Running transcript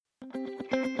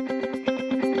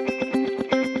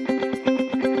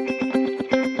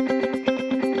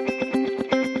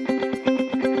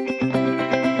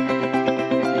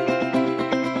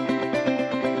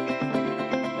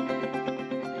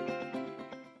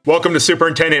Welcome to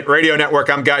Superintendent Radio Network.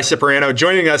 I'm Guy Cipriano.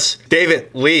 Joining us, David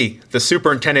Lee, the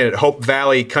superintendent at Hope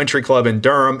Valley Country Club in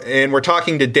Durham. And we're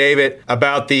talking to David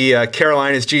about the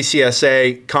Carolinas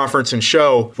GCSA Conference and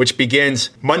Show, which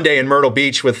begins Monday in Myrtle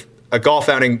Beach with a golf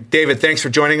outing. David, thanks for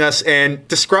joining us. And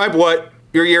describe what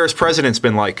your year as president's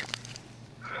been like.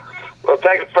 Well,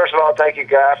 first of all, thank you,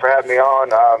 Guy, for having me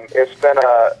on. It's been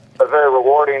a very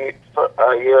rewarding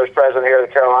year as president here in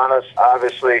the Carolinas.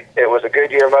 Obviously, it was a good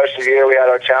year most of the year. We had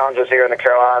our challenges here in the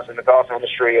Carolinas in the golf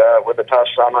industry with a tough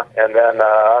summer. And then,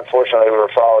 unfortunately, we were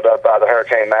followed up by the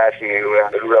Hurricane Matthew,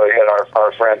 who really hit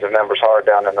our friends and members hard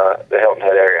down in the Hilton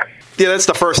Head area. Yeah, that's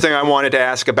the first thing I wanted to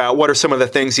ask about. What are some of the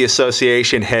things the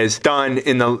association has done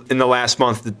in the last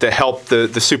month to help the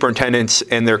superintendents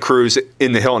and their crews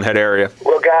in the Hilton Head area?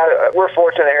 Well, Guy, we're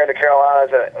fortunate here in the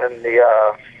Carolinas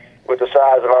and with the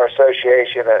size of our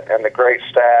association and the great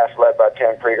staff led by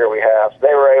Tim Krieger we have,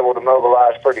 they were able to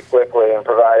mobilize pretty quickly and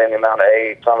provide any amount of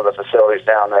aid, some of the facilities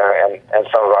down there and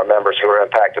some of our members who were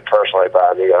impacted personally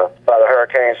by the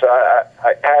hurricane. So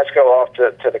I had to go off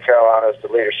to the Carolinas, the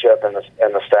leadership and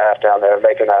the staff down there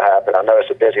making that happen. I know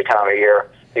it's a busy time of year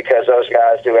because those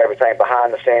guys do everything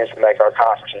behind the scenes to make our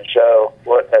conference and show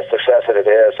what a success it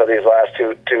is. So these last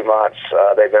two months,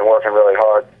 they've been working really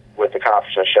hard with the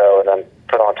conference and show, and then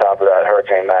put on top of that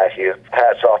Hurricane Matthew.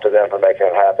 Hats off to them for making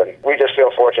it happen. We just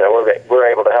feel fortunate we're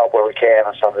able to help where we can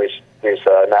when some of these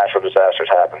natural disasters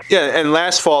happen. Yeah, and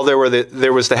last fall there was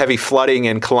the heavy flooding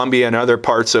in Columbia and other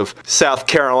parts of South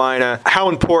Carolina. How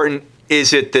important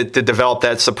is it to develop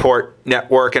that support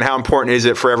network, and how important is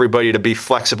it for everybody to be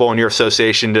flexible in your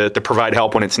association to provide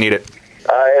help when it's needed?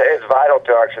 It's vital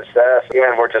to our success.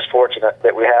 Again, we're just fortunate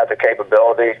that we have the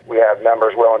capability. We have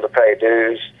members willing to pay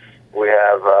dues. We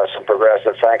have some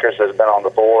progressive thinkers that have been on the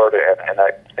board, and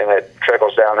it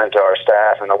trickles down into our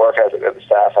staff, and the work that the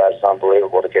staff has is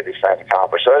unbelievable to get these things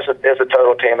accomplished. So it's a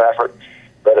total team effort,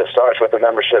 but it starts with the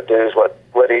membership dues,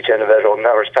 what each individual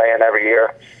member's paying every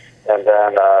year, and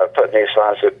then putting these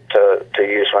funds to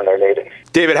use when they're needed.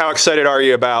 David, how excited are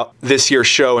you about this year's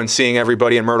show and seeing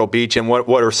everybody in Myrtle Beach, and what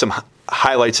are some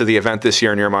highlights of the event this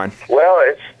year in your mind? Well,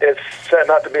 it's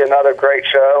setting up to be another great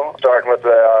show, starting with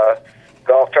the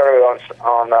golf tournament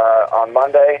on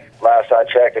Monday. Last I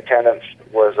checked, attendance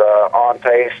was on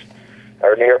pace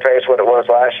or near pace what it was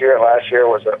last year, and last year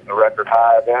was a record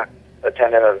high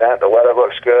attendant event. The weather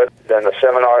looks good. Then the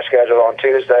seminar scheduled on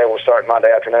Tuesday will start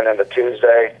Monday afternoon into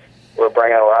Tuesday. We're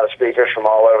bringing a lot of speakers from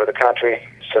all over the country,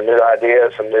 some new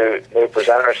ideas, some new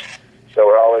presenters. So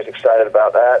we're always excited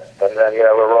about that. And then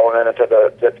we're rolling into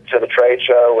the trade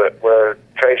show where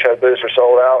trade show booths are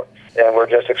sold out. And we're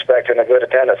just expecting a good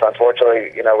attendance.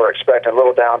 Unfortunately, we're expecting a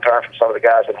little downturn from some of the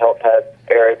guys in Hilton Head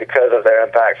area because of their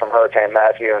impact from Hurricane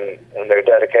Matthew and their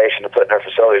dedication to putting their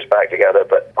facilities back together.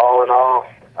 But all in all,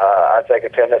 I think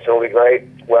attendance will be great.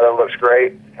 Weather looks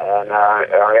great, and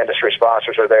our industry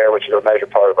sponsors are there, which is a major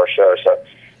part of our show.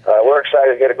 So we're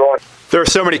excited to get it going. There are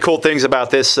so many cool things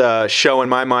about this show in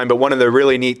my mind, but one of the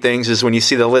really neat things is when you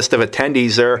see the list of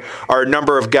attendees, there are a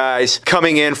number of guys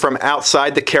coming in from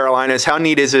outside the Carolinas. How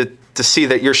neat is it to see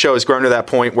that your show has grown to that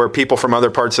point where people from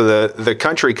other parts of the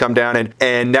country come down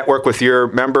and network with your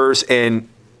members and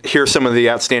hear some of the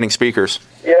outstanding speakers?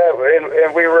 Yeah,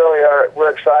 and we really are. We're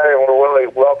excited, and we're really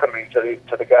welcoming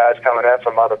to the guys coming in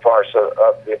from other parts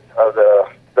of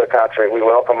the country. We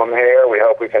welcome them here. We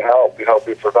hope we can help. We hope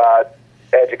we provide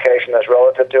education that's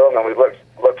relative to them, and we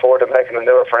look forward to making the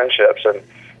newer friendships and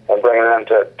bringing them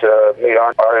to meet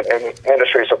our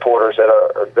industry supporters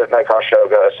that make our show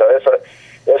go. So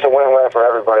it's a win-win for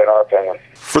everybody, in our opinion.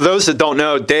 For those that don't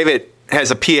know, David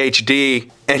has a PhD,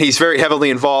 and he's very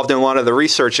heavily involved in a lot of the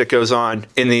research that goes on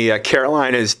in the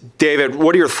Carolinas. David,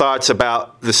 what are your thoughts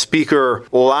about the speaker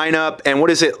lineup, and what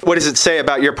does it say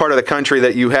about your part of the country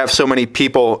that you have so many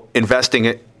people investing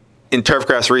in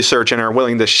turfgrass research and are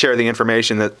willing to share the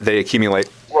information that they accumulate?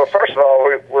 Well, first of all,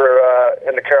 we're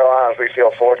in the Carolinas. We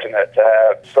feel fortunate to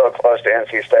have so close to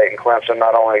NC State and Clemson,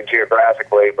 not only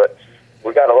geographically, but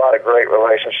we've got a lot of great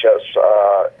relationships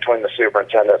between the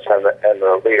superintendents and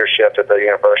the leadership at the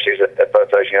universities, at both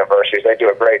those universities. They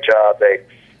do a great job.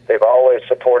 They've always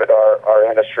supported our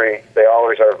industry. They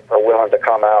always are willing to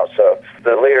come out. So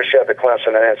the leadership at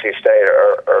Clemson and NC State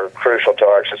are crucial to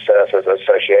our success as an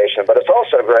association. But it's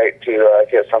also great to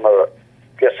get some of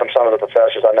the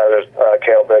professors. I know there's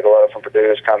Cale Bigelow from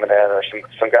Purdue is coming in. There's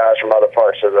some guys from other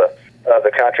parts of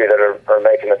the country that are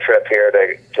making the trip here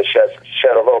to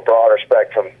shed a little broader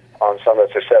spectrum on some of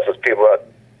the successes people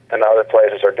and other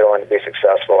places are doing to be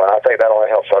successful. And I think that only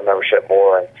helps our membership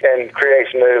more and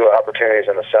creates new opportunities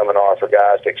in the seminar for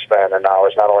guys to expand their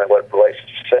knowledge, not only what relates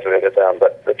specifically to them,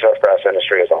 but the turfgrass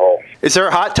industry as a whole. Is there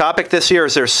a hot topic this year?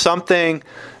 Is there something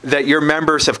that your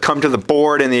members have come to the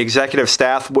board and the executive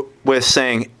staff with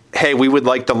saying, hey, we would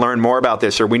like to learn more about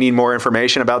this, or we need more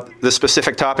information about this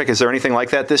specific topic? Is there anything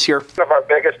like that this year? One of our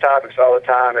biggest topics all the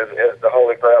time is the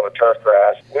holy grail of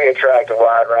turfgrass. We attract a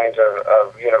wide range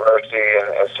of university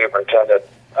and superintendent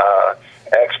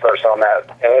experts on that,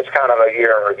 and it's kind of a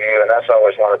year in review, and that's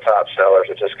always one of the top sellers.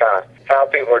 It's just kind of how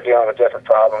people are dealing with different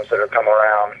problems that are coming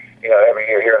around. Every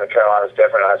year here in the Carolinas is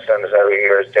different. I assume as every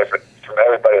year is different from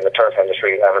everybody in the turf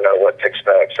industry. You never know what to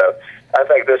expect. So I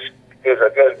think this is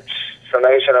a good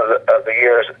summation of the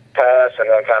years past, and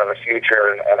then kind of a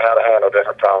future and how to handle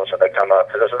different problems when they come up.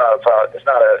 Because it's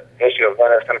not an issue of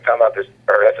when it's going to come up,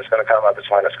 or if it's going to come up,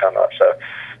 it's when it's come up. So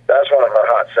that's one of our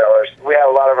hot sellers. We have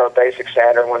a lot of our basic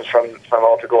standard ones from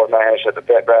ultra-gold management to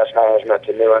pit grass management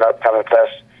to new and upcoming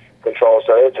pest control.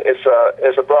 So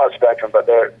it's a broad spectrum, but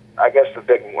I guess the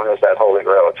big one is that holy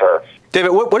grail of turf.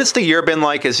 David, what has the year been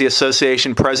like as the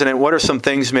association president? What are some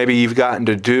things maybe you've gotten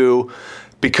to do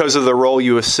because of the role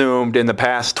you assumed in the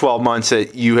past 12 months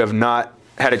that you have not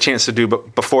had a chance to do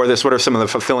before this? What are some of the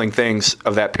fulfilling things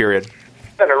of that period?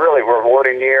 It's been a really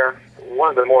rewarding year. One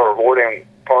of the more rewarding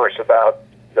parts about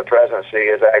the presidency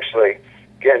is actually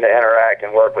getting to interact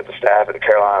and work with the staff at the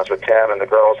Carolinas, with Tim and the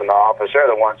girls in the office. They're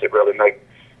the ones that really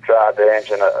drive the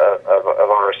engine of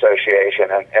our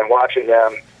association, and watching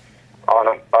them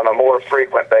on a more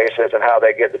frequent basis and how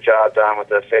they get the job done with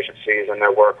the efficiencies and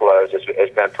their workloads has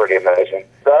been pretty amazing.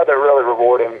 The other really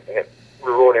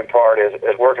rewarding part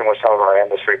is working with some of our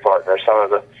industry partners,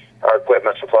 some of our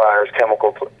equipment suppliers,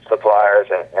 chemical suppliers,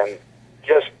 and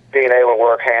just being able to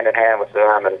work hand in hand with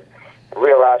them and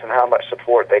realizing how much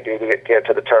support they do give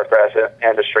to the turfgrass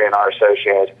industry and our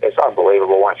associations. It's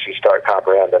unbelievable once you start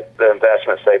comprehending the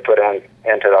investments they put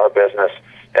into our business.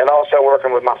 And also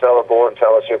working with my fellow board and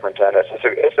fellow superintendents.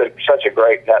 It's such a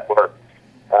great network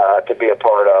to be a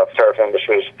part of. Turf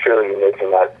industry is truly unique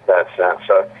in that sense.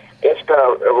 So it's been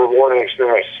a rewarding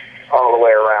experience all the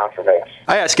way around for me.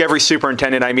 I ask every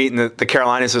superintendent I meet in the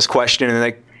Carolinas this question, and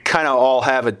they kind of all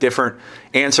have a different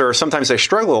answer, or sometimes they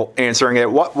struggle answering it.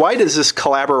 Why does this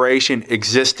collaboration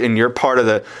exist in your part of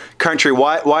the country?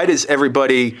 Why does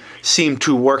everybody seem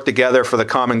to work together for the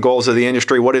common goals of the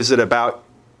industry? What is it about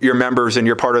your members and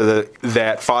your part of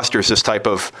that fosters this type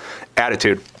of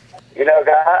attitude?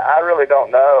 I really don't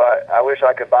know. I wish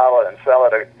I could bottle it and sell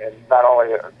it, not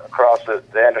only across the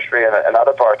industry and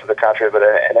other parts of the country, but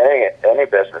in any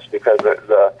business, because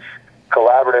the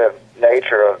collaborative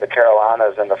nature of the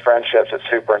Carolinas and the friendships that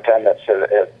superintendents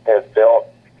have built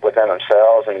within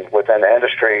themselves and within the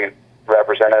industry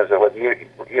representatives with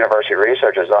university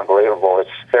research is unbelievable.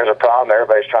 There's a problem,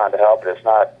 everybody's trying to help it.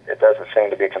 It doesn't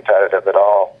seem to be competitive at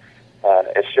all.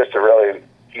 It's just a really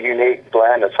unique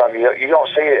blend of something you don't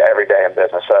see it every day in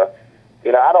business. So,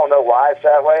 I don't know why it's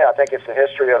that way. I think it's the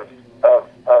history of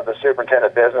the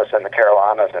superintendent business in the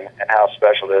Carolinas and how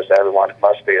special it is to everyone. It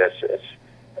must be. It's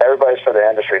everybody's for the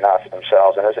industry, not for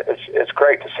themselves, and it's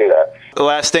great to see that. The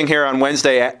last thing here on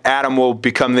Wednesday, Adam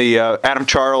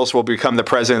Charles will become the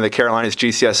president of the Carolinas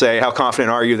GCSA. How confident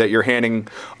are you that you're handing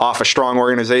off a strong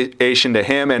organization to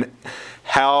him, and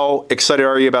how excited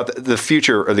are you about the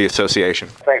future of the association?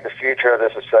 I think the future of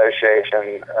this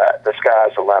association, the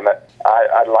sky's the limit.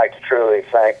 I'd like to truly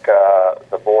thank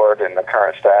the board and the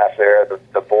current staff there.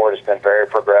 The board has been very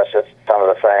progressive. Some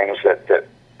of the things that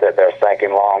they're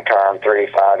thinking long-term,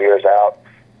 3-5 years out.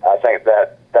 I think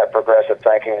that progressive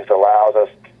thinking has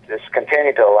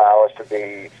continued to allow us to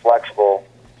be flexible.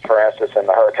 For instance, in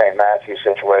the Hurricane Matthew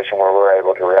situation, where we're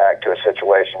able to react to a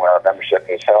situation where our membership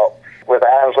needs help. With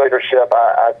Adam's leadership,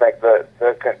 I think the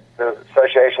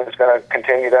association is going to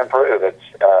continue to improve.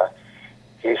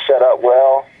 He's set up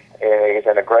well, and he's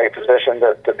in a great position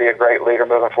to be a great leader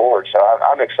moving forward. So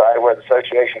I'm excited where the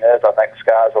association is. I think the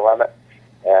sky's the limit.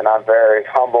 And I'm very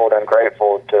humbled and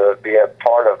grateful to be a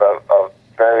part of a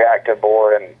very active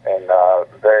board and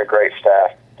very great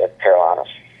staff at Carolinas.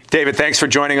 David, thanks for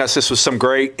joining us. This was some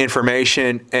great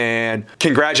information, and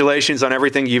congratulations on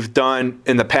everything you've done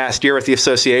in the past year with the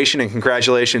association, and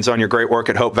congratulations on your great work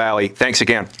at Hope Valley. Thanks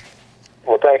again.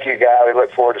 Well, thank you, Guy. We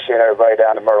look forward to seeing everybody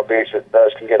down in Myrtle Beach that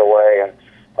those can get away, and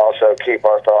also keep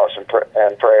our thoughts and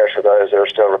prayers for those that are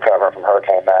still recovering from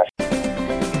Hurricane Matthew.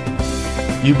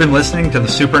 You've been listening to the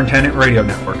Superintendent Radio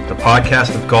Network, the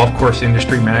podcast of Golf Course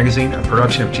Industry Magazine, a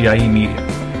production of GIE Media.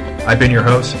 I've been your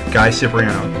host, Guy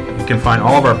Cipriano. You can find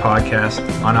all of our podcasts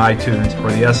on iTunes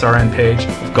or the SRN page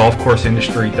of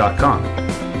golfcourseindustry.com.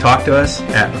 Talk to us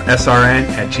at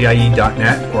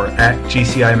srn@gie.net or at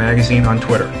GCI Magazine on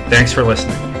Twitter. Thanks for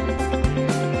listening.